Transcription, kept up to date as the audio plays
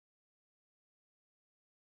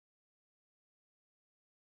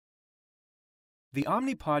The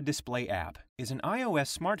Omnipod Display app is an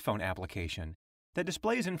iOS smartphone application that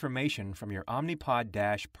displays information from your Omnipod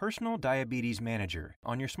Personal Diabetes Manager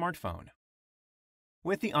on your smartphone.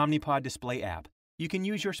 With the Omnipod Display app, you can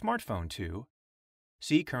use your smartphone to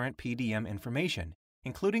see current PDM information,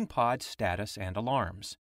 including pod status and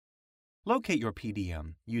alarms, locate your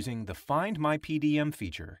PDM using the Find My PDM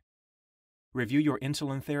feature, review your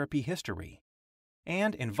insulin therapy history,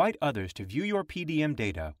 and invite others to view your PDM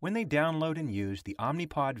data when they download and use the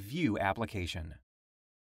Omnipod View application.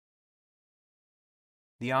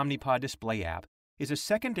 The Omnipod Display app is a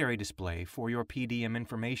secondary display for your PDM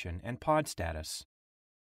information and pod status.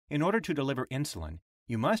 In order to deliver insulin,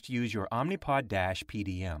 you must use your Omnipod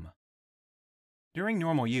PDM. During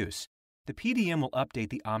normal use, the PDM will update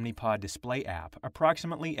the Omnipod Display app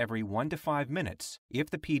approximately every 1 to 5 minutes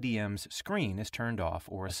if the PDM's screen is turned off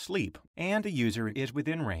or asleep and a user is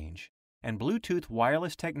within range and Bluetooth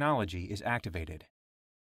wireless technology is activated.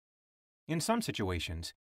 In some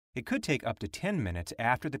situations, it could take up to 10 minutes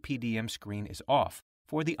after the PDM screen is off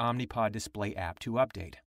for the Omnipod Display app to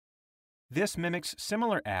update. This mimics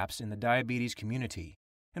similar apps in the diabetes community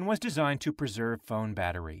and was designed to preserve phone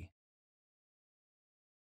battery.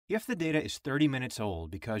 If the data is 30 minutes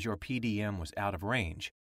old because your PDM was out of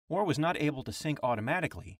range or was not able to sync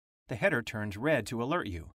automatically, the header turns red to alert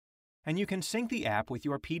you, and you can sync the app with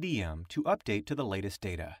your PDM to update to the latest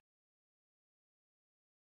data.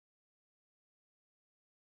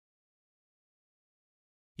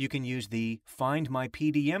 You can use the Find My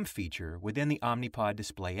PDM feature within the Omnipod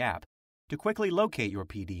Display app to quickly locate your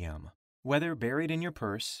PDM, whether buried in your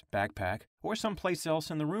purse, backpack, or someplace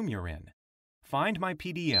else in the room you're in. Find My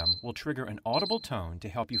PDM will trigger an audible tone to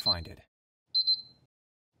help you find it.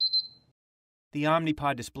 The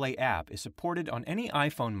Omnipod Display app is supported on any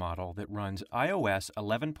iPhone model that runs iOS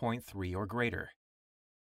 11.3 or greater.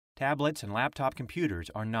 Tablets and laptop computers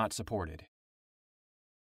are not supported.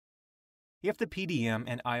 If the PDM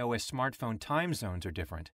and iOS smartphone time zones are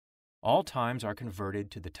different, all times are converted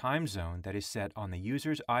to the time zone that is set on the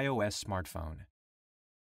user's iOS smartphone.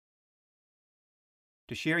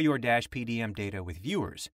 To share your PDM data with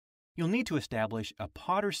viewers, you'll need to establish a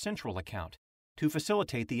Podder Central account to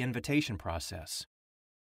facilitate the invitation process.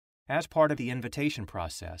 As part of the invitation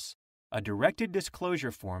process, a directed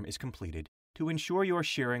disclosure form is completed to ensure you're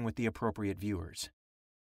sharing with the appropriate viewers.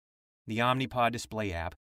 The Omnipod Display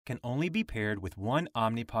app can only be paired with one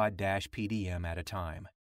Omnipod PDM at a time.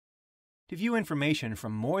 To view information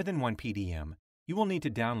from more than one PDM, you will need to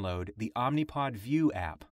download the Omnipod View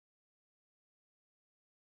app.